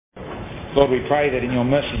Lord, we pray that in your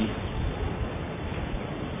mercy,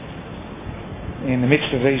 in the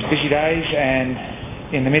midst of these busy days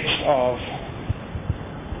and in the midst of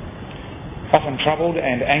often troubled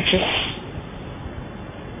and anxious,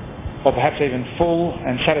 or perhaps even full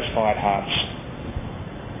and satisfied hearts,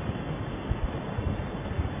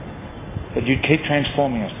 that you'd keep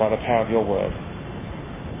transforming us by the power of your word.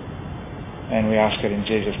 And we ask it in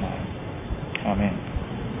Jesus' name. Amen.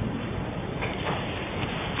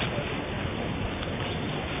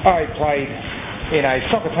 I played in a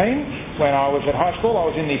soccer team when I was at high school. I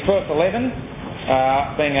was in the first 11.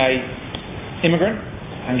 Being a immigrant,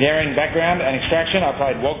 Hungarian background and extraction, I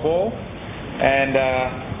played wog ball. And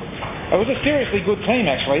it was a seriously good team,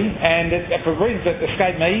 actually. And for reasons that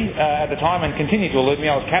escaped me at the time and continue to elude me,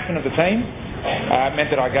 I was captain of the team. It meant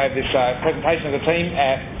that I gave this presentation of the team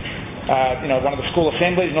at one of the school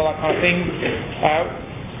assemblies and all that kind of thing.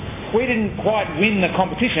 We didn't quite win the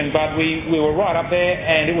competition, but we were right up there,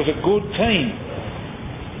 and it was a good team.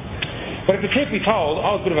 But if the truth be told,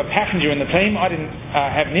 I was a bit of a passenger in the team. I didn't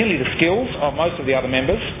have nearly the skills of most of the other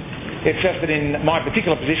members. It's just that in my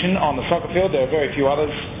particular position on the soccer field, there were very few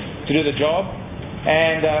others to do the job,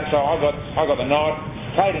 and so I got the nod,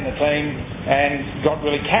 played in the team, and got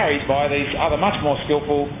really carried by these other much more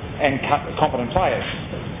skillful and competent players.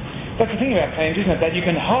 That's the thing about teams, isn't it? That you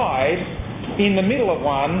can hide in the middle of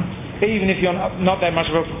one, even if you're not that much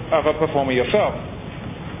of a performer yourself.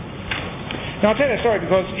 Now, I'll tell you a story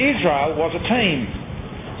because Israel was a team.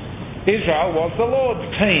 Israel was the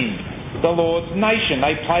Lord's team, the Lord's nation.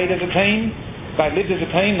 They played as a team, they lived as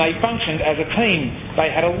a team, they functioned as a team. They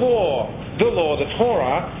had a law, the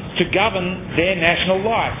Torah, to govern their national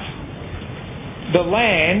life. The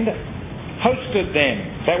land hosted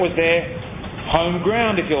them. That was their home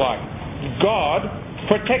ground, if you like. God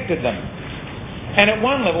protected them. And at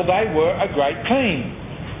one level, they were a great team.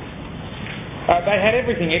 They had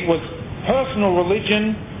everything. It was personal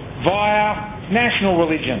religion via national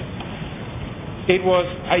religion. It was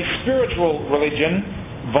a spiritual religion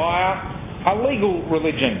via a legal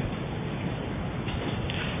religion.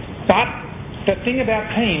 But the thing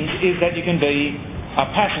about teams is that you can be a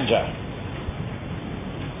passenger.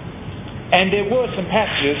 And there were some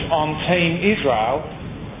passengers on Team Israel,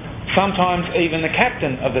 sometimes even the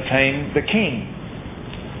captain of the team, the king,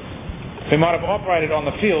 who might have operated on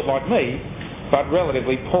the field like me, but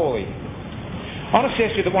relatively poorly. I want to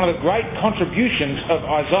suggest to you that one of the great contributions of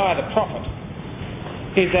Isaiah the prophet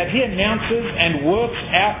is that he announces and works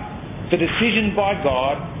out the decision by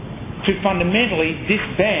God to fundamentally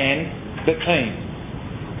disband the team.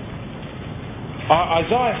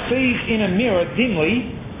 Isaiah sees in a mirror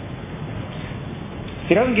dimly.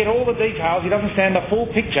 He doesn't get all the details, he doesn't understand the full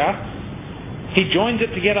picture. He joins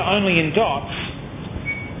it together only in dots.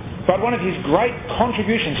 But one of his great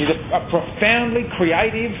contributions, he's a profoundly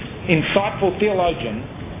creative, insightful theologian,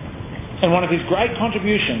 and one of his great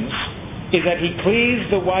contributions is that he clears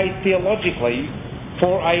the way theologically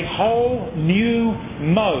for a whole new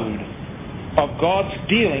mode of God's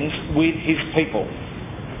dealings with his people.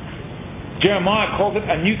 Jeremiah calls it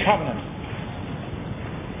a new covenant.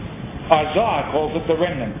 Isaiah calls it the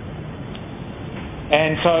remnant.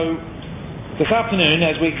 And so this afternoon,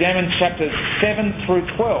 as we examine chapters 7 through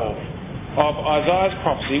 12 of Isaiah's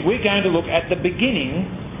prophecy, we're going to look at the beginning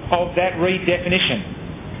of that redefinition.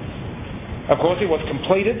 Of course, it was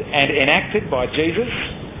completed and enacted by Jesus,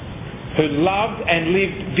 who loved and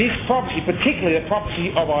lived this prophecy, particularly the prophecy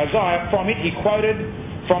of Isaiah. From it he quoted,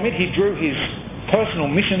 from it he drew his personal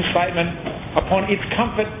mission statement. Upon its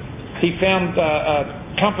comfort he found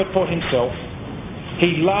comfort for himself.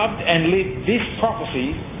 He loved and lived this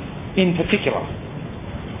prophecy in particular.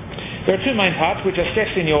 There are two main parts which are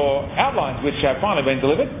sketched in your outlines, which have finally been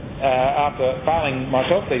delivered after failing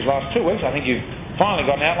myself these last 2 weeks. I think you've finally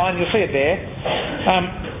got an outline. You'll see it there.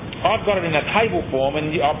 I've got it in a table form,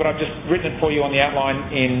 but I've just written it for you on the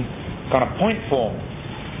outline in kind of point form.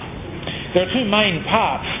 There are two main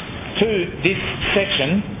parts to this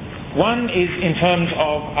section. One is in terms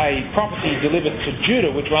of a prophecy delivered to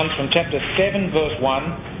Judah, which runs from chapter 7 verse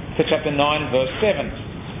 1 to chapter 9 verse 7.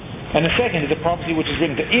 And the second is a prophecy which is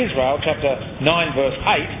written to Israel, chapter 9 verse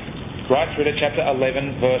 8, right through to chapter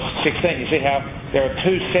 11 verse 16. You see how there are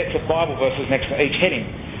two sets of Bible verses next to each heading.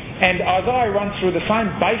 And Isaiah runs through the same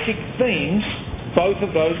basic themes both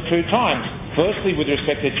of those two times. Firstly with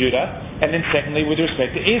respect to Judah, and then secondly with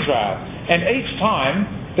respect to Israel. And each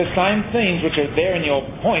time the same themes which are there in your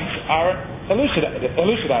points are elucidated.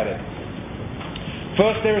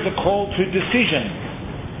 First, there is a call to decision.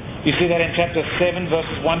 You see that in chapter 7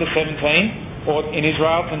 verses 1 to 17, or in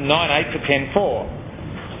Israel from 9:8 to 10:4.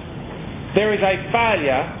 There is a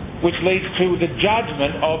failure which leads to the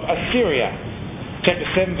judgment of Assyria. Chapter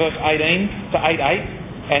 7 verse 18 to 8:8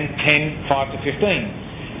 and 10:5 to 15.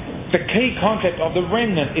 The key concept of the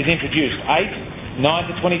remnant is introduced, 8:9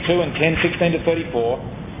 to 22 and 10:16 to 34.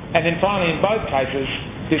 And then finally, in both cases,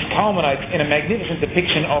 this culminates in a magnificent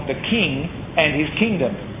depiction of the king and his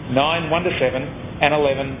kingdom, 9:1 to 7 and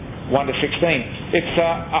 11:1 to 16. It's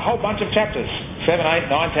a whole bunch of chapters, 7, 8,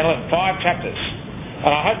 9, 10, 11, 5 chapters.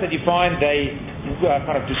 And I hope that you find the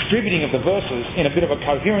kind of distributing of the verses in a bit of a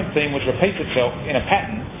coherent theme which repeats itself in a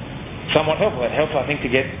pattern somewhat helpful. It helps, I think, to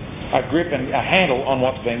get a grip and a handle on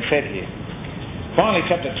what's being said here. Finally,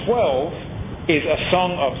 chapter 12 is a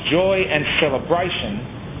song of joy and celebration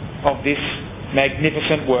of this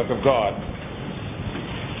magnificent work of God.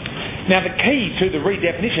 Now, the key to the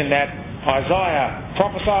redefinition that Isaiah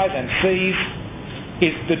prophesies and sees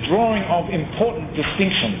is the drawing of important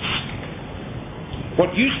distinctions.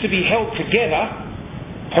 What used to be held together,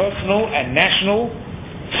 personal and national,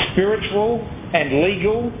 spiritual and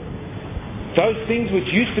legal, those things which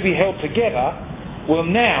used to be held together will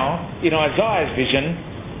now, in Isaiah's vision,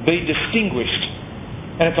 be distinguished.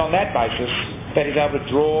 And it's on that basis that he's able to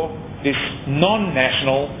draw this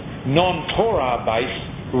non-national, non-Torah-based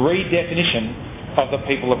redefinition of the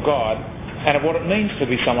people of God and of what it means to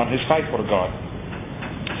be someone who's faithful to God.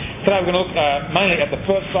 Today we're going to look mainly at the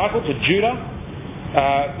first cycle, to Judah.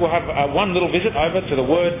 We'll have one little visit over to the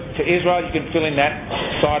word to Israel. You can fill in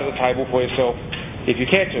that side of the table for yourself if you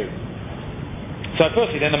care to. So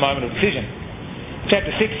firstly then, the moment of decision.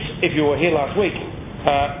 Chapter 6, if you were here last week,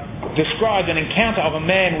 described an encounter of a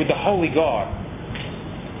man with the holy God.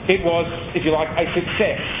 It was, if you like, a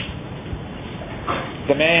success.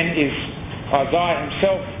 The man is Isaiah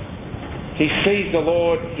himself. He sees the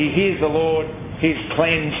Lord, he hears the Lord, he's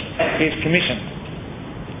cleansed, he's commissioned.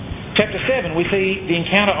 Chapter 7, we see the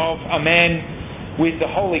encounter of a man with the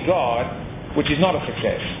holy God, which is not a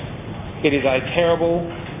success. It is a terrible,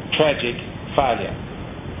 tragic failure.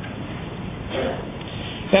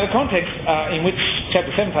 Now, the context in which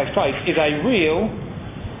chapter 7 takes place is a real,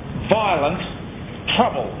 violent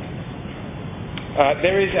trouble.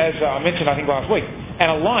 There is, as I mentioned I think last week, an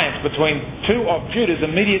alliance between two of Judah's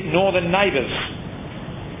immediate northern neighbours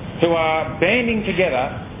who are banding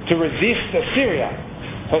together to resist Assyria,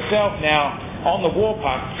 herself now on the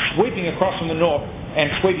warpath, sweeping across from the north and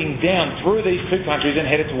sweeping down through these two countries and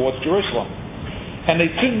headed towards Jerusalem. And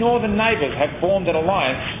these two northern neighbours have formed an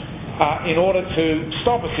alliance in order to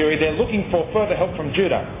stop Assyria. They're looking for further help from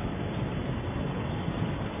Judah.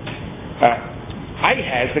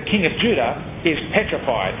 Ahaz, the king of Judah, is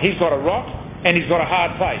petrified. He's got a rock and he's got a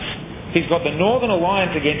hard place. He's got the northern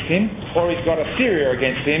alliance against him, or he's got Assyria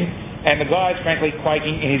against him, and the guy's frankly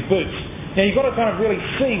quaking in his boots. Now you've got to kind of really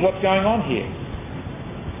see what's going on here.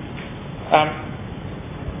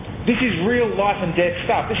 This is real life and death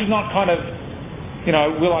stuff. This is not kind of,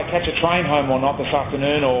 will I catch a train home or not this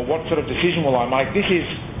afternoon, or what sort of decision will I make? This is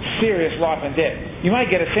serious life and death. You may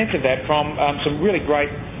get a sense of that from some really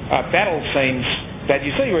great battle scenes that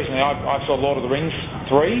you see recently. I saw Lord of the Rings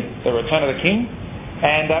 3, The Return of the King,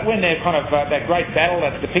 and when they're kind of that great battle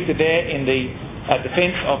that's depicted there in the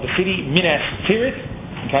defence of the city Minas Tirith,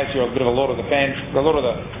 in case you're a bit of a Lord of the Rings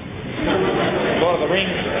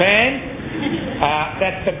fan,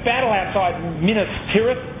 that's the battle outside Minas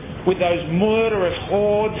Tirith with those murderous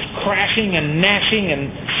hordes crashing and gnashing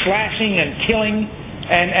and slashing and killing,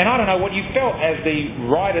 and I don't know what you felt as the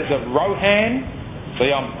riders of Rohan.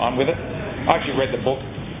 See, I'm with it. I actually read the book.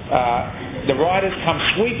 The riders come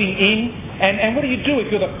sweeping in, and what do you do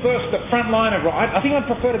if you're the front line of ride? I think I'd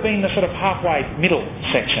prefer to be in the sort of halfway middle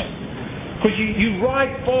section, because you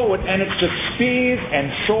ride forward and it's just spears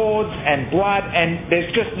and swords and blood, and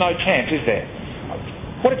there's just no chance, is there?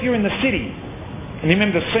 What if you're in the city? And you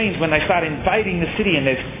remember the scenes when they start invading the city and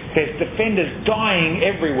there's defenders dying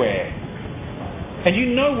everywhere. And you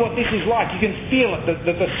know what this is like. You can feel it,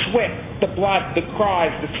 the sweat, the blood, the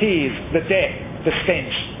cries, the tears, the death, the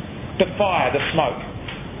stench, the fire, the smoke.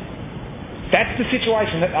 That's the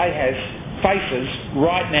situation that Ahaz faces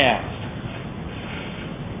right now.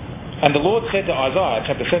 And the Lord said to Isaiah,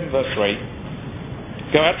 chapter 7, verse 3,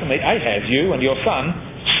 "Go out to meet Ahaz, you and your son,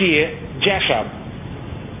 Shear-Jashub."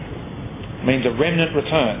 Means a remnant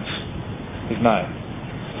returns, his name.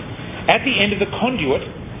 "At the end of the conduit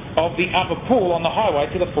of the upper pool on the highway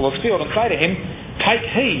to the fuller's field, and say to him, take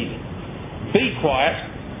heed, be quiet,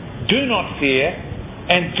 do not fear,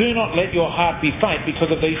 and do not let your heart be faint because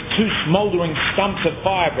of these two smouldering stumps of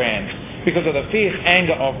firebrands, because of the fierce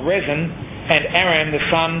anger of Rezin and Aram the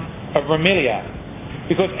son of Remaliah.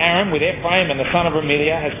 because Aram with Ephraim and the son of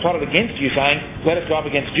Remaliah has plotted against you, saying, let us go up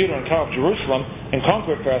against Judah and cut off Jerusalem and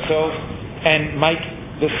conquer it for ourselves and make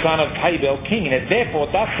the son of Tabel king in it.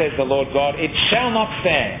 Therefore, thus says the Lord God, it shall not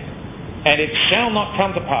stand, and it shall not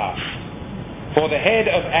come to pass. For the head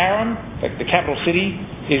of Aram, the capital city,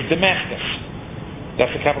 is Damascus.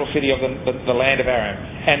 That's the capital city of the land of Aram.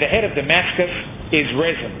 And the head of Damascus is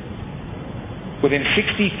Rezin. Within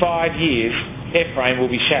 65 years, Ephraim will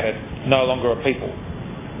be shattered, no longer a people.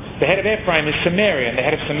 The head of Ephraim is Samaria, and the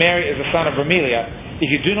head of Samaria is the son of Remaliah.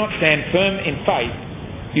 If you do not stand firm in faith,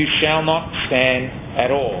 you shall not stand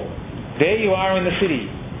at all. There you are in the city.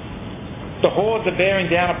 The hordes are bearing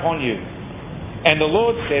down upon you. And the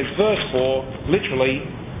Lord says, verse 4, literally,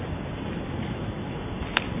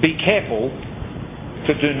 be careful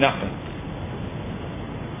to do nothing.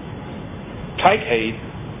 Take heed,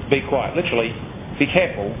 be quiet. Literally, be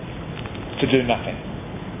careful to do nothing.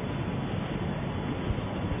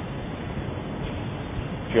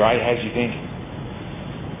 If you're Ahaz, you think,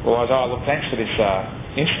 well, Isaiah, look, thanks for this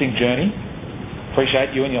interesting journey.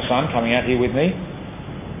 Appreciate you and your son coming out here with me.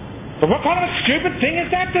 But what kind of a stupid thing is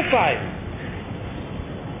that to say?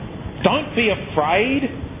 Don't be afraid.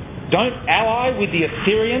 Don't ally with the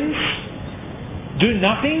Assyrians. Do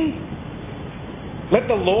nothing. Let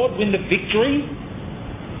the Lord win the victory.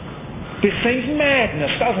 This seems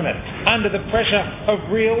madness, doesn't it? Under the pressure of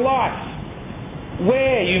real life.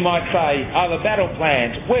 Where, you might say, are the battle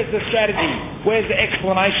plans? Where's the strategy? Where's the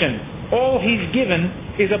explanation? All he's given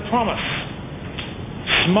is a promise.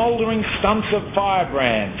 Smouldering stumps of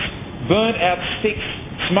firebrands, burnt out sticks,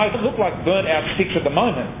 smoke look like burnt out sticks at the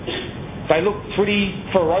moment. They look pretty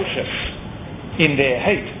ferocious in their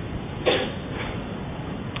heat.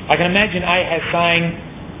 I can imagine Ahaz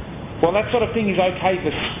saying, well, that sort of thing is okay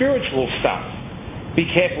for spiritual stuff. Be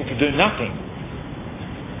careful to do nothing.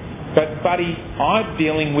 But, buddy, I'm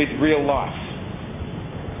dealing with real life.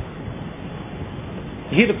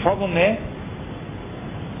 You hear the problem there?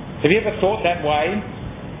 Have you ever thought that way?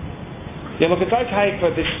 Yeah, look, it's okay for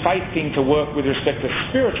this faith thing to work with respect to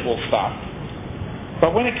spiritual stuff.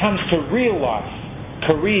 But when it comes to real life,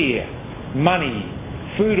 career, money,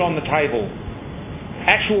 food on the table,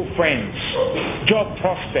 actual friends, job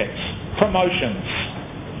prospects, promotions,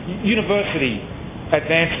 university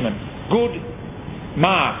advancement, good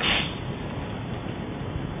marks,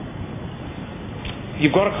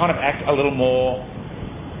 you've got to kind of act a little more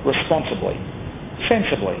responsibly,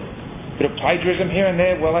 sensibly. A bit of plagiarism here and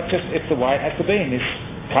there, well, it's the way it has to be in this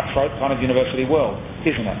cutthroat kind of university world,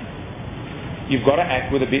 isn't it? You've got to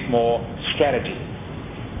act with a bit more strategy.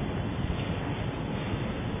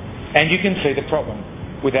 And you can see the problem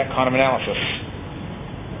with that kind of analysis.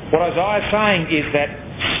 What Isaiah is saying is that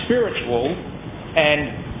spiritual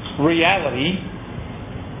and reality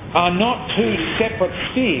are not two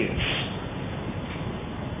separate spheres.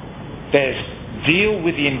 There's deal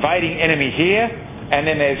with the invading enemy here, and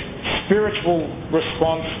then there's spiritual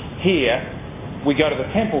response here. We go to the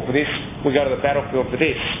temple for this, we go to the battlefield for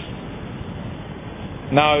this.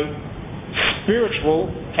 No, spiritual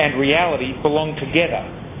and reality belong together.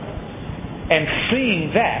 And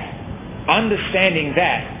seeing that, understanding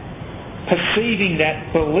that, perceiving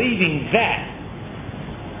that, believing that,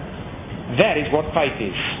 that is what faith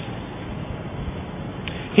is.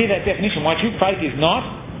 Hear that definition, won't you? Faith is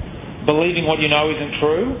not believing what you know isn't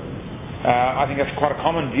true. I think that's quite a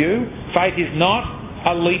common view. Faith is not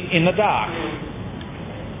a leap in the dark.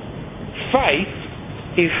 Faith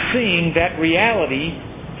is seeing that reality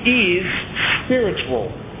is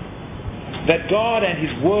spiritual. That God and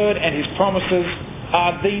His Word and His promises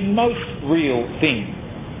are the most real thing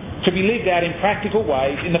to be lived out in practical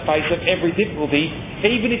ways in the face of every difficulty,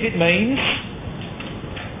 even if it means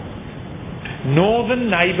northern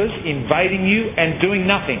neighbours invading you and doing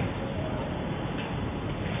nothing.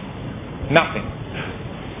 Nothing.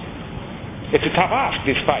 It's a tough ask,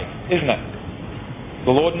 this faith, isn't it?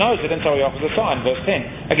 The Lord knows it, and so He offers a sign. Verse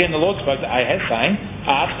 10. Again, the Lord spoke to Ahaz, saying,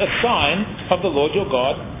 ask a sign of the Lord your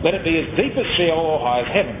God, let it be as deep as Sheol or high as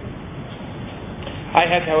heaven.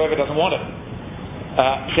 Ahaz, however, doesn't want it.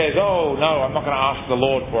 Says, oh no, I'm not going to ask the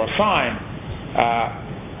Lord for a sign.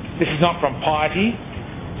 This is not from piety,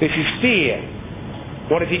 this is fear.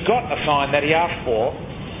 What if he got a sign that he asked for?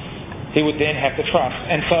 He would then have to trust.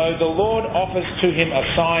 And so the Lord offers to him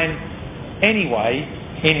a sign anyway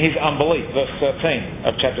in his unbelief. Verse 13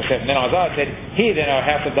 of chapter 7. Then Isaiah said, hear then, O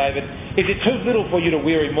house of David, is it too little for you to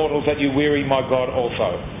weary mortals that you weary my God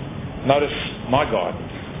also? Notice, my God.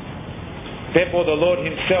 Therefore the Lord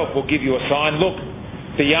Himself will give you a sign. Look,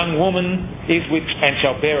 the young woman is with and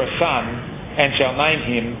shall bear a son and shall name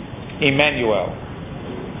him Emmanuel.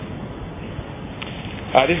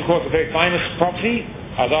 This, of course, is a very famous prophecy,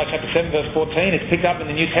 Isaiah chapter 7, verse 14. It's picked up in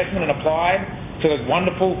the New Testament and applied to the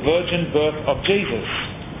wonderful virgin birth of Jesus.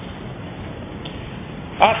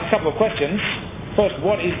 Ask a couple of questions. First,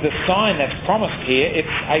 what is the sign that's promised here? It's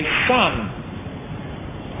a son.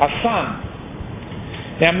 A son.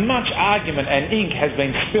 Now, much argument and ink has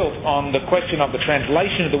been spilt on the question of the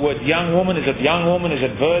translation of the word young woman. Is it young woman? Is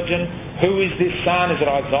it virgin? Who is this son? Is it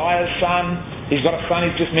Isaiah's son? He's got a son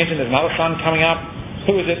he's just mentioned. There's another son coming up.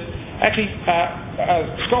 Who is it? Actually,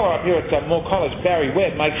 a scholar up here at Moore College, Barry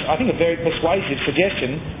Webb, makes, I think, a very persuasive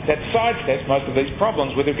suggestion that sidesteps most of these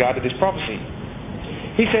problems with regard to this prophecy.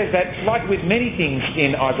 He says that, like with many things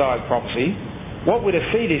in Isaiah's prophecy, what we're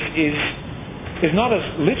to see this is not as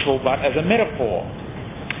literal but as a metaphor.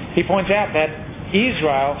 He points out that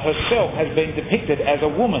Israel herself has been depicted as a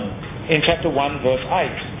woman in chapter 1 verse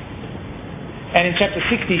 8. And in chapter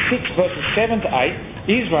 66 verses 7 to 8,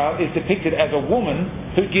 Israel is depicted as a woman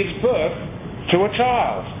who gives birth to a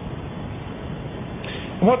child.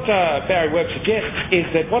 And what Barry Webb suggests is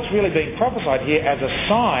that what's really being prophesied here as a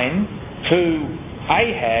sign to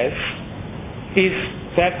Ahaz is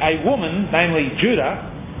that a woman, namely Judah,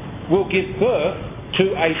 will give birth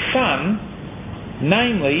to a son,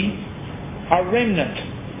 namely a remnant.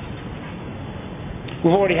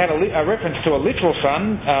 We've already had a reference to a literal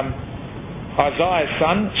son, Isaiah's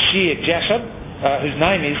son, Shear-Jashub, whose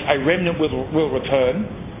name is a remnant will return.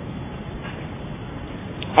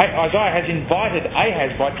 Isaiah has invited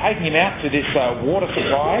Ahaz by taking him out to this water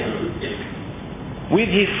supply with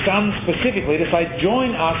his son specifically to say,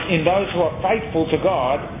 join us in those who are faithful to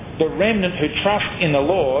God, the remnant who trust in the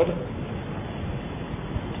Lord.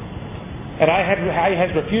 And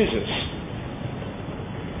Ahaz refuses.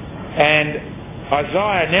 And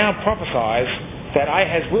Isaiah now prophesies that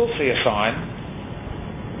Ahaz will see a sign.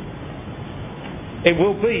 It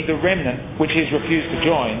will be the remnant which he's refused to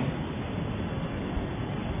join.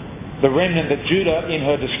 The remnant that Judah, in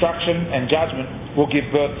her destruction and judgment, will give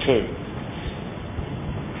birth to.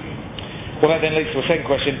 Well, that then leads to a second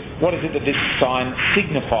question. What is it that this sign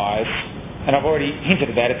signifies? And I've already hinted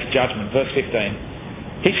at that. It's judgment. Verse 15.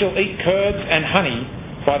 He shall eat curds and honey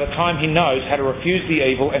by the time he knows how to refuse the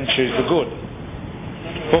evil and choose the good.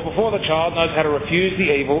 For before the child knows how to refuse the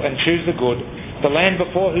evil and choose the good, the land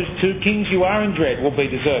before whose two kings you are in dread will be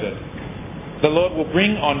deserted. The Lord will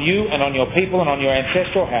bring on you and on your people and on your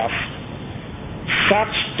ancestral house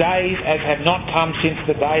such days as have not come since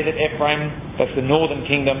the day that Ephraim, that's the northern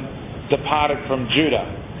kingdom, departed from Judah,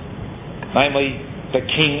 namely the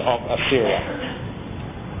king of Assyria.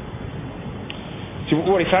 So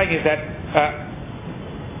what he's saying is that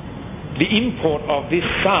the import of this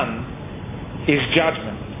son is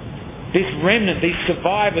judgment. This remnant, these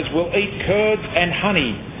survivors will eat curds and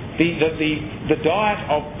honey, the diet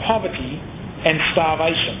of poverty and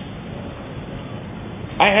starvation.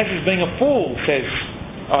 Ahaz is being a fool, says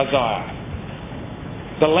Isaiah.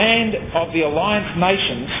 The land of the alliance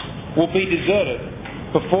nations will be deserted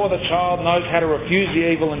before the child knows how to refuse the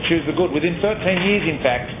evil and choose the good. Within 13 years, in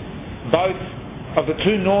fact, both of the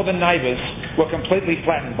two northern neighbours were completely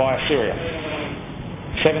flattened by Assyria.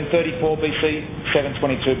 734 BC,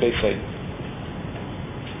 722 BC.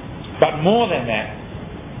 But more than that,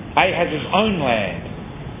 Ahaz's own land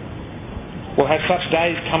will have such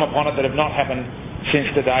days come upon it that have not happened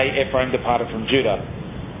since the day Ephraim departed from Judah.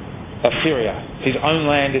 Assyria, his own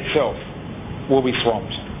land itself, will be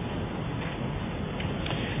swamped.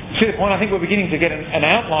 See the point? I think we're beginning to get an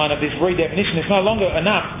outline of this redefinition. It's no longer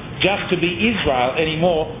enough just to be Israel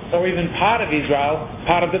anymore, or even part of Israel,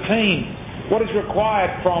 part of the team. What is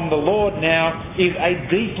required from the Lord now is a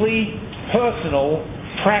deeply personal,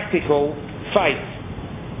 practical faith.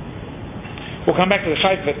 We'll come back to the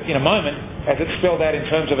shape of it in a moment as it's spelled out in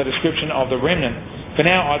terms of a description of the remnant. For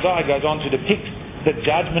now, Isaiah goes on to depict the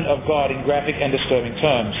judgment of God in graphic and disturbing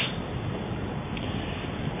terms.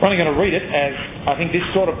 We're only going to read it as I think this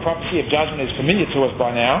sort of prophecy of judgment is familiar to us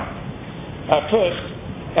by now. First,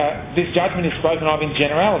 this judgment is spoken of in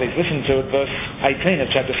generalities. Listen to it, verse 18 of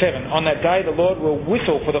chapter 7. On that day the Lord will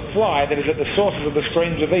whistle for the fly that is at the sources of the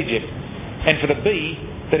streams of Egypt, and for the bee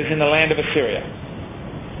that is in the land of Assyria.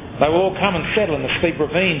 They will all come and settle in the steep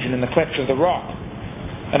ravines and in the clefts of the rock,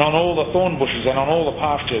 and on all the thorn bushes and on all the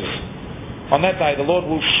pastures. On that day the Lord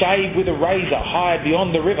will shave with a razor high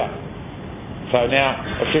beyond the river. So now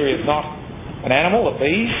Assyria is not an animal, a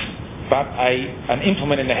bees, but an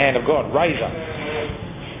implement in the hand of God, razor.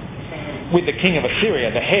 With the king of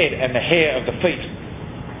Assyria, the head and the hair of the feet.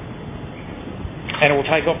 And it will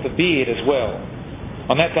take off the beard as well.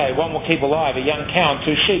 On that day one will keep alive a young cow and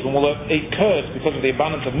 2 sheep, and will eat curds because of the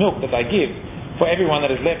abundance of milk that they give. For everyone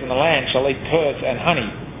that is left in the land shall eat curds and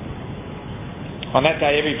honey. On that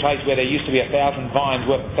day, every place where there used to be 1,000 vines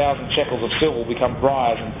worth 1,000 shekels of silver will become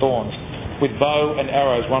briars and thorns. With bow and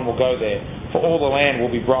arrows one will go there, for all the land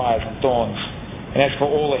will be briars and thorns. And as for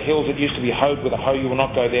all the hills that used to be hoed with a hoe, you will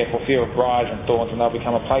not go there for fear of briars and thorns, and they'll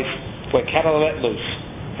become a place where cattle are let loose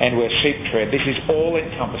and where sheep tread. This is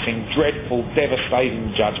all-encompassing, dreadful,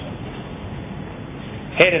 devastating judgment.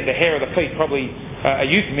 Head and the hair of the feet, probably a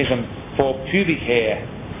euphemism for pubic hair,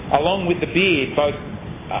 along with the beard, both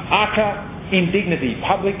utter indignity,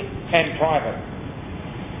 public and private,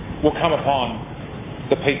 will come upon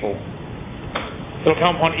the people. It will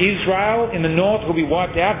come upon Israel in the north, who will be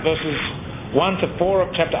wiped out, verses 1 to 4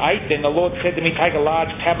 of chapter 8. Then the Lord said to me, take a large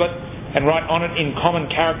tablet and write on it in common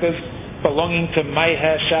characters belonging to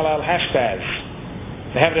Maher-Shalal-Hashbaz.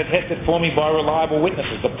 They have it attested for me by reliable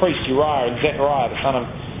witnesses, the priest Uriah and Zechariah, the son of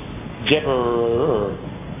Jeber.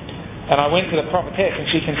 And I went to the prophetess, and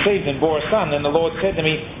she conceived and bore a son. Then the Lord said to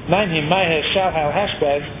me, name him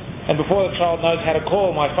Maher-Shalal-Hashbaz, and before the child knows how to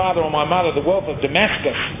call my father or my mother, the wealth of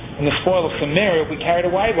Damascus and the spoil of Samaria will be carried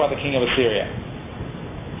away by the king of Assyria.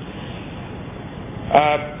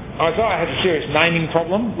 Isaiah has a serious naming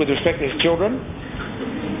problem with respect to his children.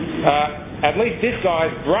 At least this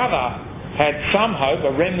guy's brother had some hope,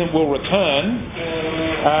 a remnant will return.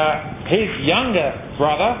 His younger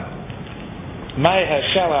brother,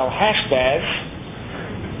 Maher-Shalal-Hashbaz,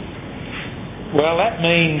 well, that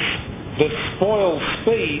means the spoil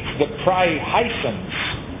speeds, the prey hastens.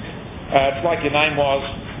 It's like your name was,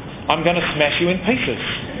 I'm going to smash you in pieces.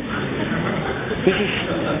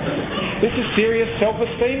 This is serious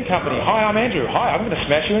self-esteem company. Hi, I'm Andrew. Hi, I'm going to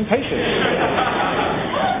smash you in pieces.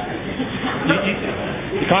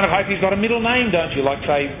 You kind of hope he's got a middle name, don't you? Like,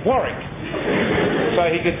 say, Warwick. So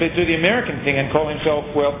he could do the American thing and call himself,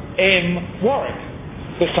 well, M. Warwick,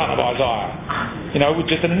 the son of Isaiah. You know, with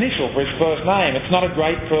just an initial for his first name. It's not a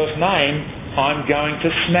great first name. I'm going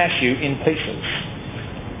to smash you in pieces.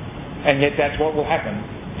 And yet that's what will happen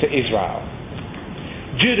to Israel.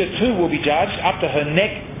 Judah too will be judged up to her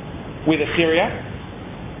neck with Assyria,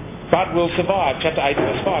 but will survive. Chapter 8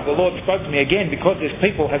 verse 5. The Lord spoke to me again, because this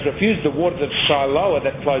people has refused the waters of Shiloah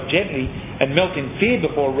that flow gently and melt in fear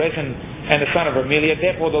before Rezin and the son of Remaliah.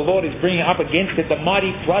 Therefore the Lord is bringing up against it the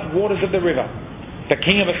mighty flood waters of the river, the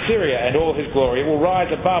king of Assyria and all his glory. It will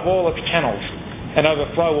rise above all its channels and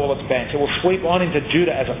overflow all its banks. It will sweep on into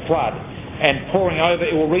Judah as a flood, and pouring over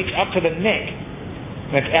it will reach up to the neck,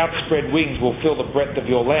 and its outspread wings will fill the breadth of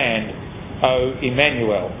your land, O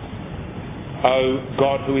Emmanuel, O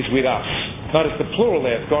God who is with us. Notice the plural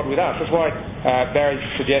there, God with us. That's why Barry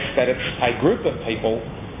suggests that it's a group of people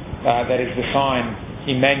that is the sign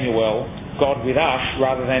Emmanuel, God with us,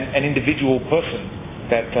 rather than an individual person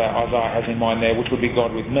that Isaiah has in mind there, which would be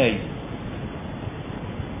God with me.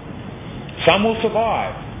 Some will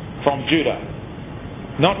survive from Judah.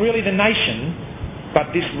 Not really the nation,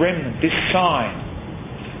 but this remnant, this sign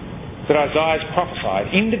that Isaiah has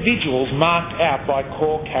prophesied. Individuals marked out by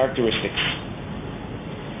core characteristics.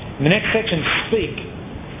 The next section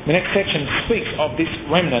speaks of this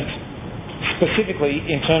remnant specifically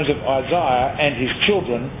in terms of Isaiah and his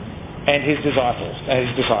children and his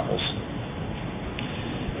disciples.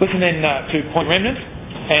 Listen then to point remnant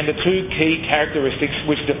and the two key characteristics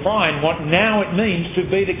which define what now it means to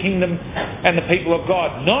be the kingdom and the people of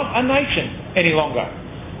God. Not a nation any longer.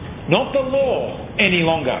 Not the law any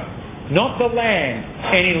longer. Not the land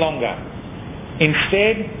any longer.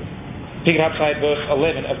 Instead, pick it up, say, at verse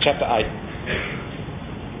 11 of chapter 8.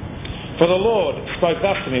 For the Lord spoke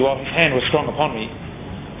thus to me while his hand was strong upon me,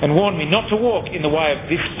 and warned me not to walk in the way of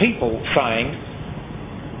this people, saying,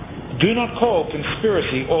 do not call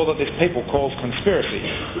conspiracy all that this people calls conspiracy.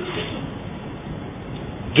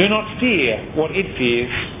 Do not fear what it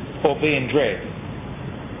fears, or be in dread.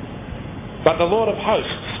 But the Lord of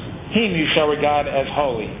hosts, him you shall regard as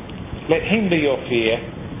holy. Let him be your fear,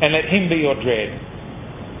 and let him be your dread.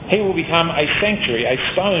 He will become a sanctuary, a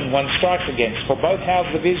stone one strikes against, for both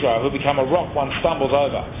houses of Israel, who become a rock one stumbles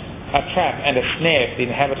over, a trap and a snare for the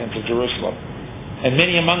inhabitants of Jerusalem. And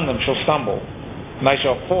many among them shall stumble, and they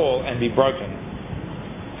shall fall and be broken.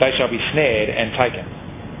 They shall be snared and taken.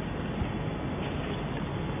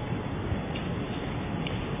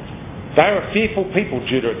 They are a fearful people,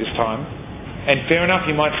 Judah, at this time. And fair enough,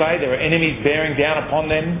 you might say, there are enemies bearing down upon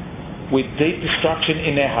them with deep destruction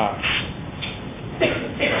in their hearts.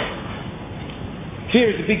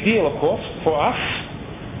 Fear is a big deal, of course, for us.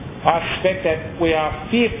 I suspect that we are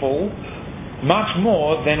fearful much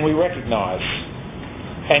more than we recognise.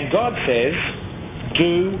 And God says,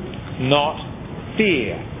 do not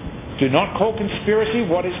fear. Do not call conspiracy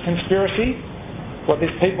what is conspiracy. what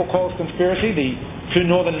this people calls conspiracy, the two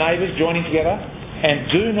northern neighbours joining together,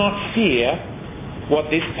 and do not fear what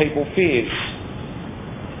this people fears.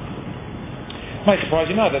 It may surprise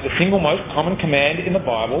you to know that the single most common command in the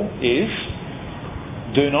Bible is,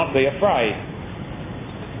 do not be afraid.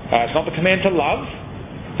 It's not the command to love,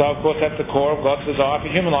 though of course that's the core of God's desire for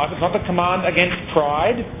human life. It's not the command against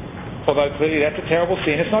pride, although clearly that's a terrible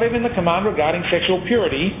sin. It's not even the command regarding sexual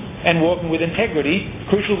purity and walking with integrity,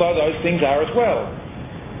 crucial though those things are as well.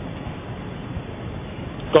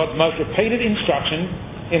 God's most repeated instruction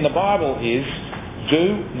in the Bible is,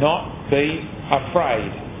 do not be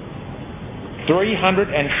afraid.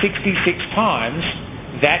 366 times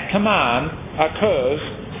that command occurs,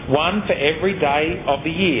 one for every day of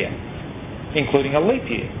the year, including a leap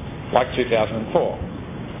year, like 2004.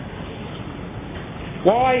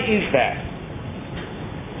 Why is that?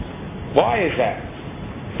 Why is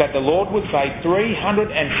that the Lord would say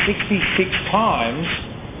 366 times,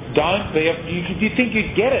 don't be... You'd think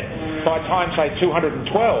you'd get it by time, say,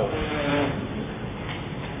 212.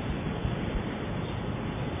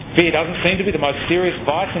 Fear doesn't seem to be the most serious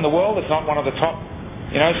vice in the world. It's not one of the top,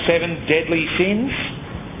 7 deadly sins.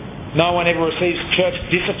 No one ever receives church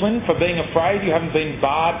discipline for being afraid. You haven't been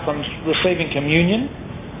barred from receiving communion.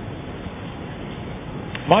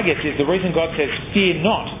 My guess is the reason God says fear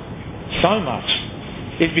not so much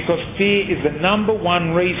is because fear is the number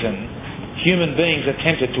one reason human beings are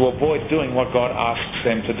tempted to avoid doing what God asks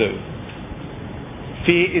them to do.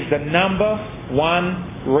 Fear is the number one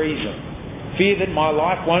reason. Fear that my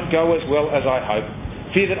life won't go as well as I hope.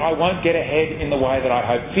 Fear that I won't get ahead in the way that I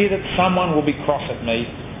hope. Fear that someone will be cross at me.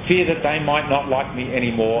 Fear that they might not like me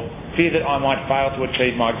anymore. Fear that I might fail to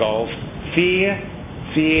achieve my goals. Fear,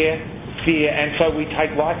 fear, fear. And so we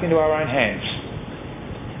take life into our own hands.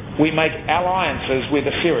 We make alliances with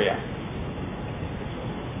Assyria.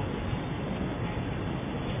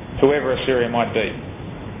 Whoever Assyria might be.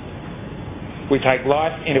 We take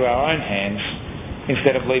life into our own hands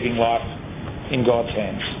instead of leaving life in God's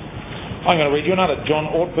hands. I'm going to read you another John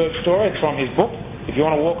Ortberg story. It's from his book. If you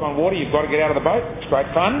want to walk on water, you've got to get out of the boat. It's great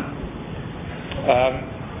fun.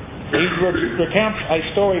 He recounts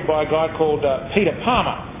a story by a guy called Peter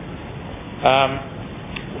Palmer,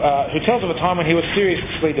 who tells of a time when he was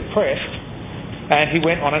seriously depressed and he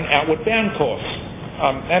went on an outward bound course.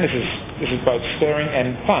 And this is both stirring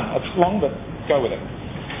and fun. It's long, but go with it.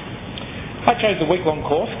 I chose the week-long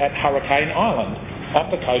course at Hurricane Island off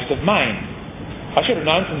the coast of Maine. I should have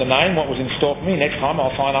known from the name what was in store for me. Next time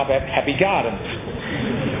I'll sign up at Happy Gardens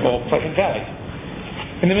or Pleasant Valley.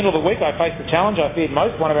 In the middle of the week I faced the challenge I feared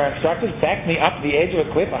most. One of our instructors backed me up the edge of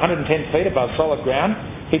a cliff 110 feet above solid ground.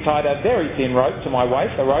 He tied a very thin rope to my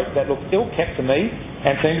waist, a rope that looked ill-kept to me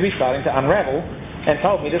and seemed to be starting to unravel, and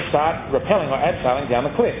told me to start rappelling or abseiling down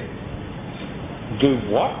the cliff. Do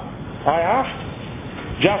what? I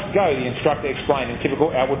asked. Just go, the instructor explained in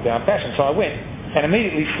typical outward bound fashion. So I went and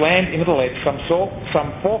immediately slammed into the ledge some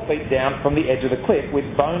 4 feet down from the edge of the cliff with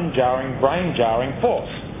bone-jarring, brain-jarring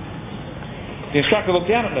force. The instructor looked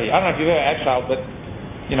down at me. I don't know if you've ever abseiled, but,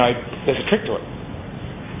 there's a trick to it.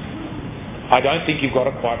 I don't think you've got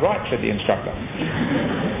it quite right, said the instructor.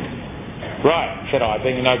 Right, said I,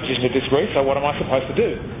 being in no position to disagree, so what am I supposed to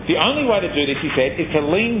do? The only way to do this, he said, is to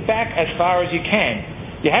lean back as far as you can.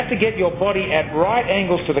 You have to get your body at right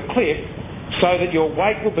angles to the cliff so that your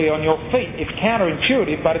weight will be on your feet. It's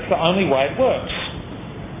counterintuitive, but it's the only way it works.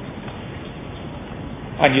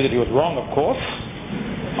 I knew that he was wrong, of course.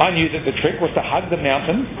 I knew that the trick was to hug the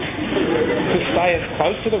mountain, to stay as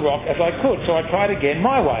close to the rock as I could. So I tried again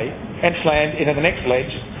my way and slammed into the next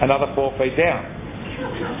ledge another 4 feet down.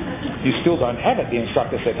 You still don't have it, the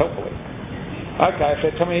instructor said helpfully. Okay, I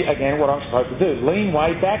said, tell me again what I'm supposed to do. Lean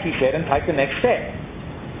way back, he said, and take the next step.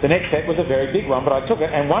 The next step was a very big one, but I took it,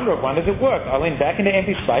 and wonder of wonders, it worked. I leaned back into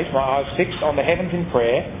empty space, my eyes fixed on the heavens in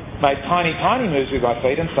prayer, made tiny, tiny moves with my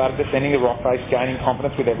feet, and started descending the rock face, gaining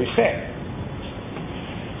confidence with every step.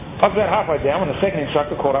 I was about halfway down when the second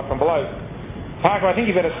instructor called up from below. Parker, I think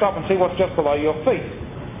you better stop and see what's just below your feet.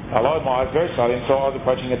 I lowered my eyes very slowly and saw I was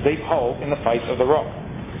approaching a deep hole in the face of the rock.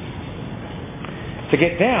 To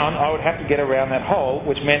get down, I would have to get around that hole,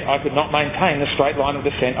 which meant I could not maintain the straight line of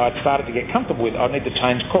descent I'd started to get comfortable with. I'd need to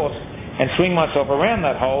change course and swing myself around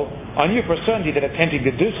that hole. I knew for a certainty that attempting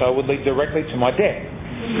to do so would lead directly to my death.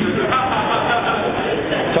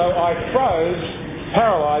 So I froze,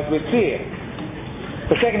 paralysed with fear.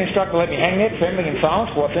 The second instructor let me hang there, trembling in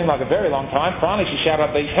silence for what seemed like a very long time. Finally, she shouted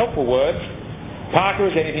out these helpful words, Parker,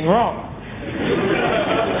 is anything wrong?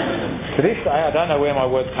 To this day, I don't know where my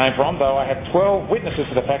words came from, though I have 12 witnesses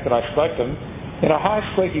to the fact that I spoke them. In a high,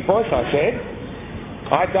 squeaky voice, I said,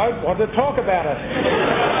 I don't want to talk about it.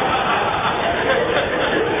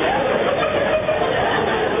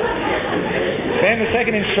 Then the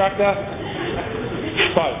second instructor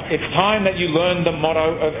spoke. It's time that you learn the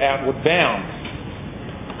motto of Outward Bound.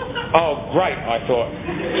 Oh, great, I thought.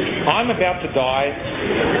 I'm about to die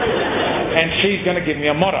and she's going to give me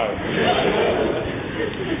a motto.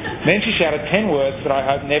 Then she shouted 10 words that I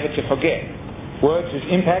hope never to forget. Words whose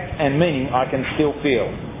impact and meaning I can still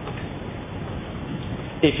feel.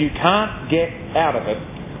 If you can't get out of it,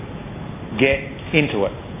 get into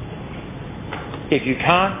it. If you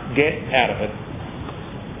can't get out of it,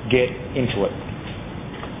 get into it.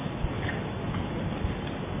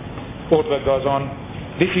 Ortberg goes on,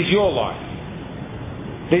 this is your life.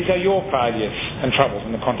 These are your failures and troubles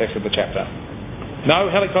in the context of the chapter. No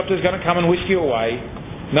helicopter is going to come and whisk you away.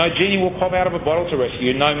 No genie will pop out of a bottle to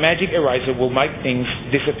rescue you. No magic eraser will make things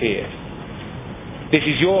disappear. This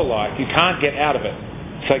is your life. You can't get out of it.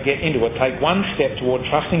 So get into it. Take one step toward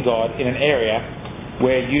trusting God in an area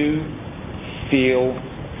where you feel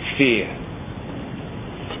fear.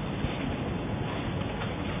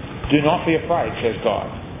 Do not be afraid, says God.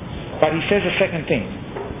 But he says a second thing.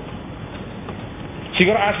 So you've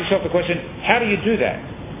got to ask yourself the question, how do you do that?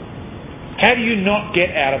 How do you not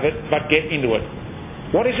get out of it but get into it?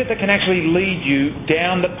 What is it that can actually lead you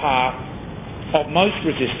down the path of most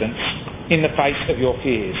resistance in the face of your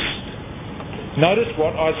fears? Notice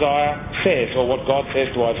what Isaiah says, or what God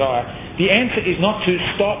says to Isaiah. The answer is not to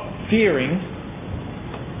stop fearing.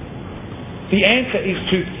 The answer is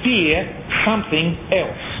to fear something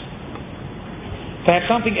else. To have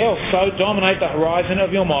something else so dominate the horizon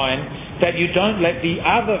of your mind that you don't let the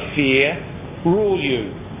other fear rule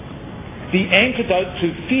you. The antidote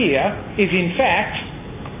to fear is in fact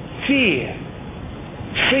fear.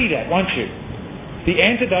 See that, won't you? The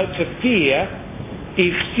antidote to fear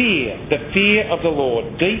is fear. The fear of the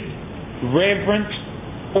Lord. Deep, reverent,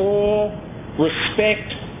 awe,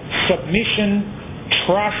 respect, submission,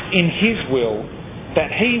 trust in His will,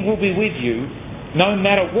 that He will be with you no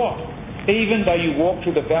matter what, even though you walk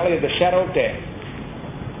through the valley of the shadow of death,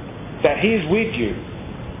 that He is with you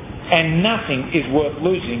and nothing is worth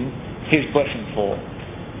losing His blessing for.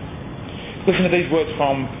 Listen to these words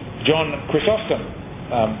from John Chrysostom,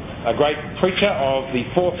 a great preacher of the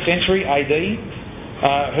 4th century AD,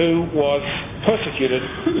 who was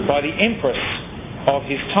persecuted by the empress of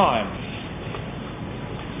his time.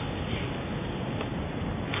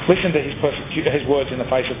 Listen to his words in the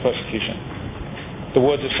face of persecution. The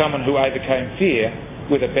words of someone who overcame fear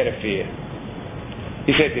with a better fear.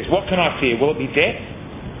 He said this, what can I fear? Will it be death?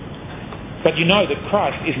 But you know that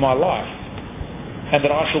Christ is my life, and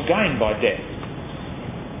that I shall gain by death.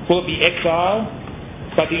 Will it be exile?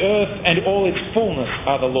 But the earth and all its fullness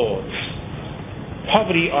are the Lord's.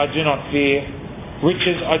 Poverty I do not fear,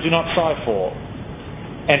 riches I do not sigh for,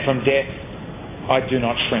 and from death I do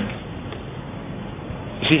not shrink.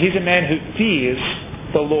 See, he's a man who fears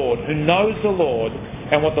the Lord, who knows the Lord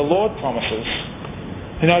and what the Lord promises,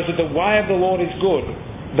 who knows that the way of the Lord is good,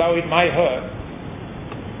 though it may hurt,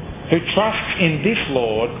 who trusts in this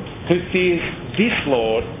Lord, who fears this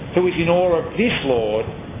Lord, who is in awe of this Lord,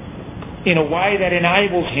 in a way that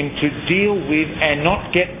enables him to deal with and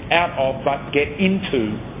not get out of, but get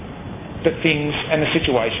into the things and the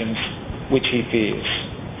situations which he fears.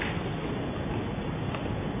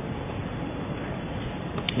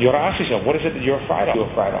 You've got to ask yourself, what is it that you're afraid of?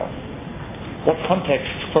 What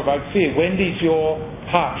contexts provoke fear? When does your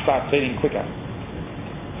heart start beating quicker?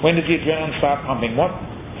 When does the adrenaline start pumping? What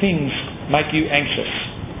things make you anxious?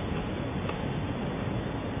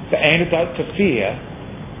 The antidote to fear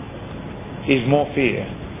is more fear,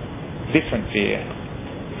 different fear.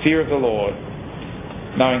 Fear of the Lord,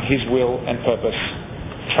 knowing His will and purpose,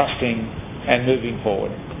 trusting and moving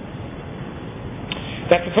forward.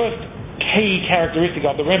 That's the first key characteristic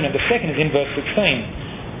of the remnant. The second is in verse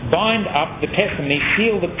 16. Bind up the testimony,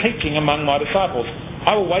 seal the teaching among my disciples.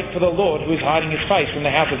 I will wait for the Lord who is hiding His face from the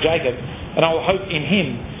house of Jacob, and I will hope in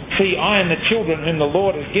Him. See, I am the children whom the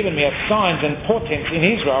Lord has given me as signs and portents in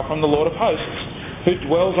Israel from the Lord of hosts, who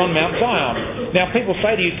dwells on Mount Zion. Now people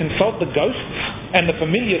say to you, consult the ghosts and the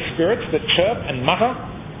familiar spirits that chirp and mutter.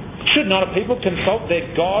 Should not a people consult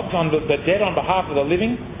their gods on the dead on behalf of the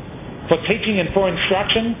living, for teaching and for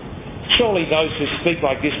instruction? Surely those who speak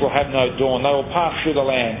like this will have no dawn. They will pass through the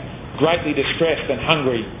land, greatly distressed and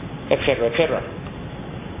hungry, etc., etc.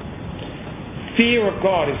 Fear of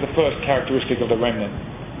God is the first characteristic of the remnant.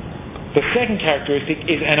 The second characteristic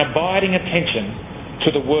is an abiding attention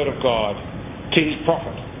to the Word of God, to His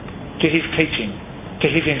prophet, to His teaching, to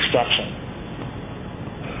His instruction.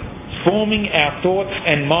 forming our thoughts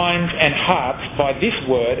and minds and hearts by this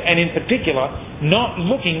word, and in particular, not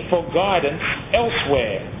looking for guidance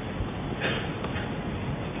elsewhere.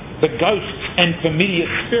 The ghosts and familiar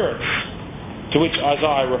spirits to which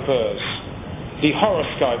Isaiah refers, the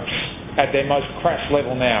horoscopes at their most crass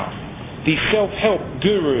level now, the self-help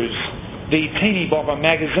gurus, the teeny bopper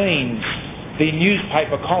magazines, the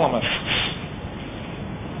newspaper columnists.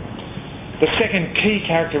 The second key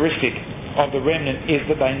characteristic of the remnant is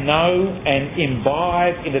that they know and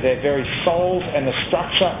imbibe into their very souls and the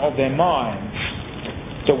structure of their minds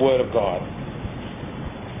the Word of God.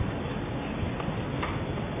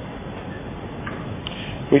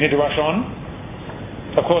 We need to rush on.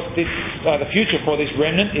 Of course, the future for this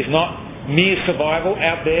remnant is not mere survival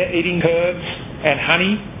out there eating herbs and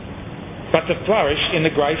honey, but to flourish in the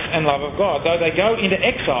grace and love of God. Though they go into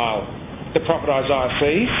exile, the prophet Isaiah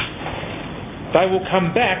sees, they will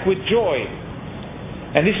come back with joy.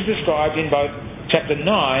 And this is described in both chapter 9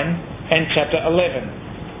 and chapter 11.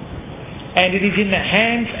 And it is in the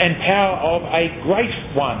hands and power of a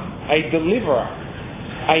great one, a deliverer,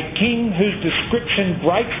 a king whose description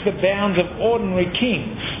breaks the bounds of ordinary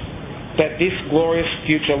kings, that this glorious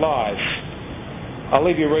future lies. I'll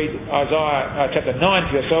leave you read Isaiah chapter 9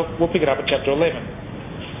 to yourself. We'll pick it up at chapter 11.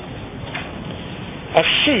 A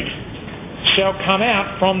shoot shall come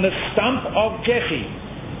out from the stump of Jesse.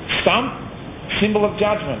 Stump, symbol of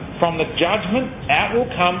judgment. From the judgment out will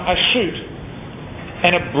come a shoot,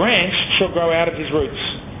 and a branch shall grow out of his roots.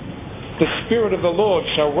 The Spirit of the Lord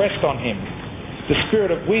shall rest on him, the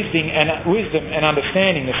Spirit of wisdom and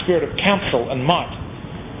understanding, the Spirit of counsel and might,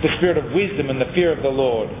 the Spirit of wisdom and the fear of the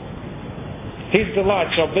Lord. His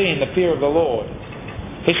delight shall be in the fear of the Lord.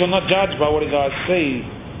 He shall not judge by what his eyes see,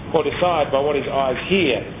 or decide by what his eyes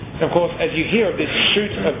hear. And of course, as you hear of this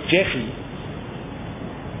shoot of Jesse,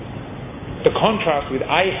 the contrast with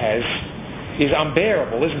Ahaz is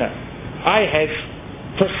unbearable, isn't it? Ahaz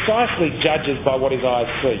precisely judges by what his eyes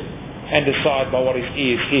see and decide by what his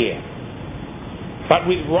ears hear. But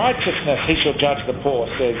with righteousness he shall judge the poor,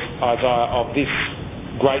 says Isaiah of this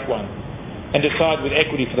great one, and decide with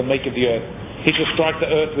equity for the meek of the earth. He shall strike the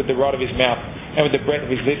earth with the rod of his mouth, and with the breath of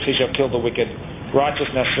his lips he shall kill the wicked.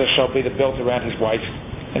 Righteousness shall be the belt around his waist,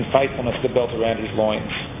 and faithfulness the belt around his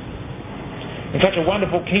loins. And such a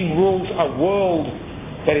wonderful king rules a world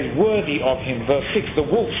that is worthy of him. Verse 6, the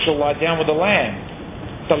wolf shall lie down with the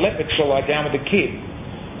lamb, the leopard shall lie down with the kid,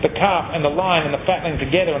 the calf and the lion and the fatling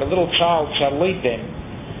together, and a little child shall lead them.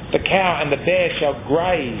 The cow and the bear shall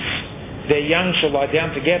graze, their young shall lie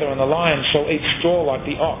down together, and the lion shall eat straw like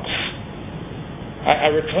the ox.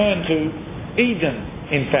 A return to Eden,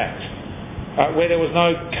 in fact, where there was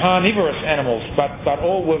no carnivorous animals, but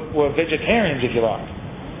all were vegetarians, if you like.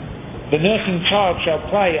 The nursing child shall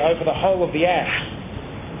play over the hole of the ass,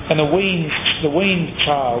 and the weaned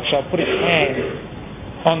child shall put his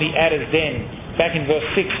hand on the adder's den. Back in verse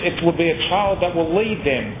 6, it will be a child that will lead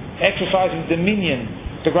them, exercising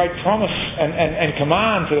dominion. The great promise and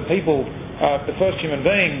command to the people, the first human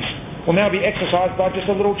beings, will now be exercised by just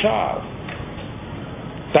a little child.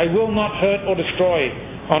 They will not hurt or destroy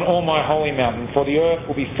on all my holy mountain, for the earth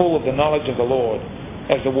will be full of the knowledge of the Lord,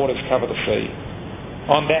 as the waters cover the sea.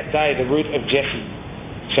 On that day the root of Jesse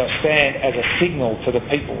shall stand as a signal to the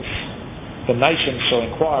peoples. The nations shall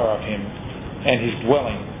inquire of him, and his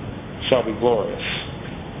dwelling shall be glorious.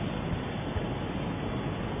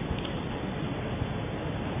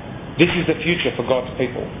 This is the future for God's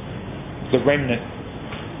people, the remnant,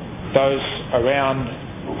 those around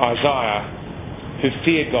Isaiah who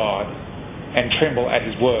fear God and tremble at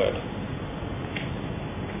his word.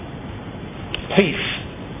 Peace,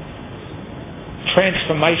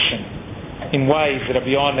 transformation in ways that are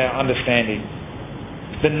beyond our understanding.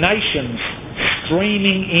 The nations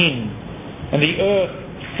streaming in, and the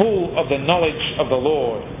earth full of the knowledge of the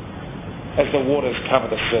Lord as the waters cover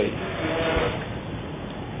the sea.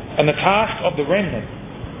 And the task of the remnant,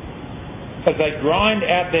 as they grind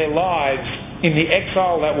out their lives in the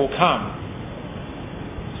exile that will come,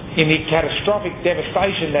 in the catastrophic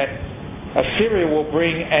devastation that Assyria will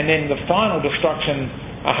bring, and then the final destruction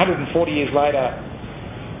 140 years later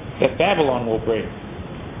that Babylon will bring.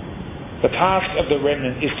 The task of the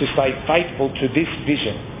remnant is to stay faithful to this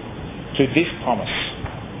vision, to this promise,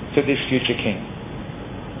 to this future king.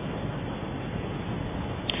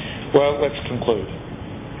 Well, let's conclude.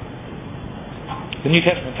 The New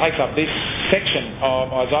Testament takes up this section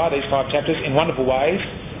of Isaiah, these 5 chapters, in wonderful ways.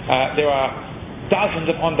 There are dozens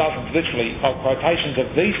upon dozens, literally, of quotations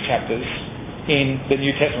of these chapters in the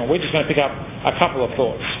New Testament. We're just going to pick up a couple of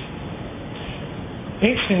thoughts.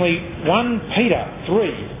 Interestingly, 1 Peter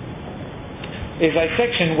 3 is a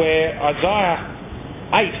section where Isaiah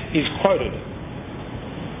 8 is quoted.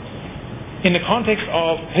 In the context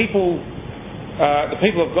of the people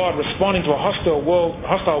of God responding to a hostile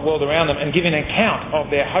world around them and giving an account of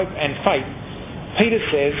their hope and faith, Peter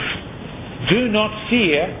says, do not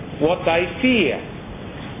fear what they fear.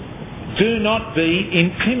 Do not be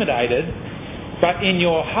intimidated, but in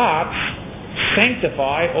your hearts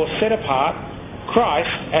sanctify or set apart Christ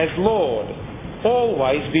as Lord.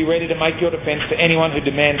 Always be ready to make your defence to anyone who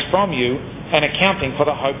demands from you an accounting for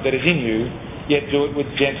the hope that is in you, yet do it with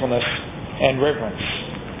gentleness and reverence.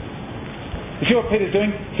 You see what Peter's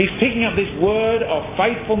doing? He's picking up this word of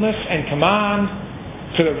faithfulness and command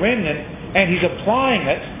to the remnant, and he's applying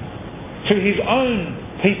it to his own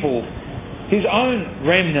people, his own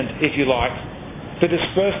remnant, if you like, the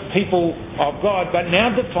dispersed people of God, but now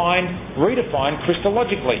redefined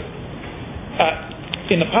Christologically.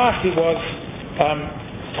 In the past it was,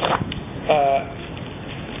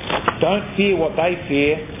 don't fear what they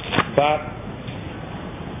fear, but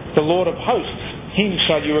the Lord of hosts, him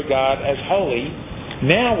shall you regard as holy.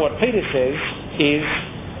 Now what Peter says is,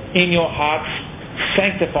 in your hearts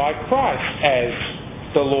sanctify Christ as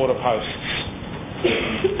the Lord of hosts.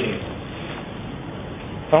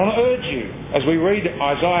 I want to urge you, as we read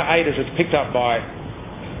Isaiah 8 as it's picked up by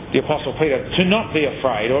the Apostle Peter, to not be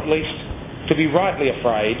afraid, or at least to be rightly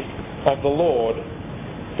afraid of the Lord,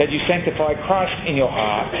 that you sanctify Christ in your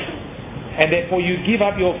heart, and therefore you give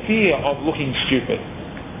up your fear of looking stupid.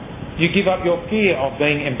 You give up your fear of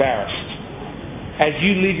being embarrassed as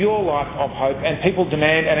you live your life of hope and people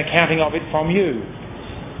demand an accounting of it from you.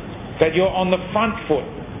 That you're on the front foot,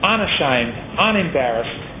 unashamed,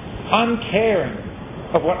 unembarrassed, uncaring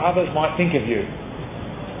of what others might think of you.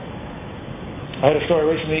 I heard a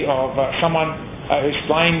story recently of someone who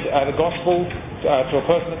explained the gospel to a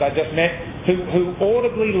person that they just met who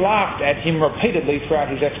audibly laughed at him repeatedly throughout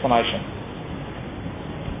his explanation.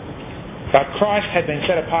 But Christ had been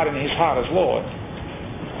set apart in his heart as Lord,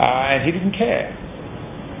 and he didn't care.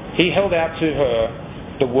 He held out to her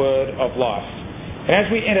the word of life. And as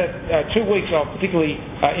we enter 2 weeks of particularly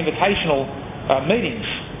invitational meetings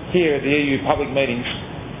here at the EU public meetings,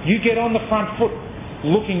 you get on the front foot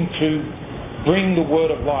looking to bring the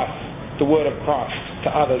word of life, the word of Christ to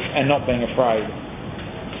others and not being afraid.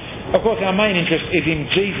 Of course, our main interest is in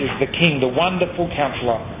Jesus the King, the wonderful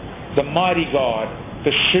Counsellor, the mighty God,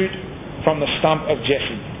 the shoot from the stump of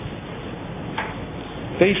Jesse.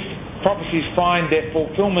 These prophecies find their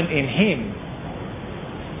fulfilment in him.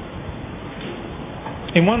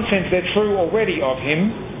 In one sense, they're true already of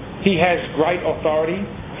him. He has great authority.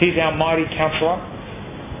 He's our mighty Counsellor.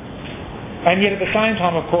 And yet at the same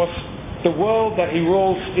time, of course, the world that he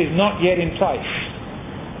rules is not yet in place.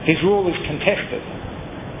 His rule is contested.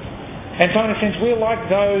 And so in a sense, we're like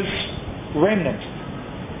those remnant,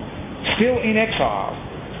 still in exile,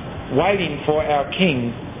 waiting for our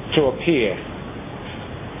King to appear.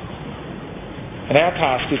 And our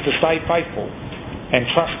task is to stay faithful and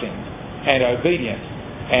trusting and obedient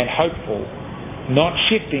and hopeful, not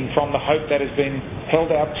shifting from the hope that has been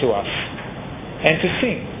held out to us, and to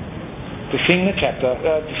sing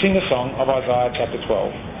the song of Isaiah chapter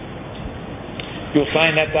 12. You'll say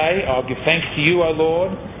in that day, I'll give thanks to you, O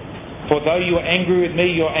Lord, for though you were angry with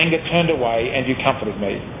me, your anger turned away and you comforted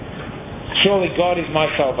me. Surely God is my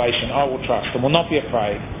salvation, I will trust and will not be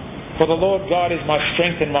afraid. For the Lord God is my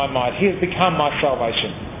strength and my might. He has become my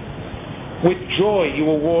salvation. With joy you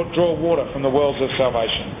will draw water from the wells of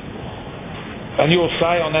salvation. And you will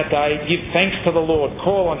say on that day, give thanks to the Lord,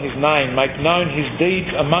 call on his name, make known his deeds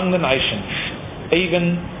among the nations,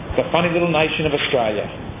 even the funny little nation of Australia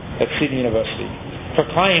at Sydney University.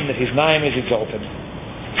 Proclaim that his name is exalted.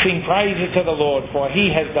 Sing praises to the Lord, for he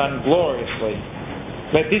has done gloriously.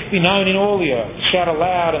 Let this be known in all the earth. Shout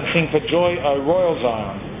aloud and sing for joy, O royal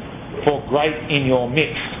Zion, for great in your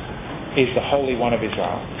midst is the Holy One of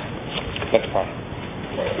Israel. Let's pray.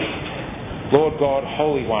 Lord God,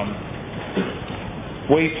 Holy One,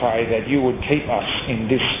 we pray that you would keep us in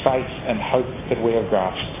this faith and hope that we have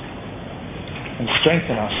grasped, and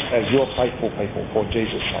strengthen us as your faithful people for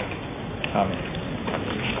Jesus' sake. Amen.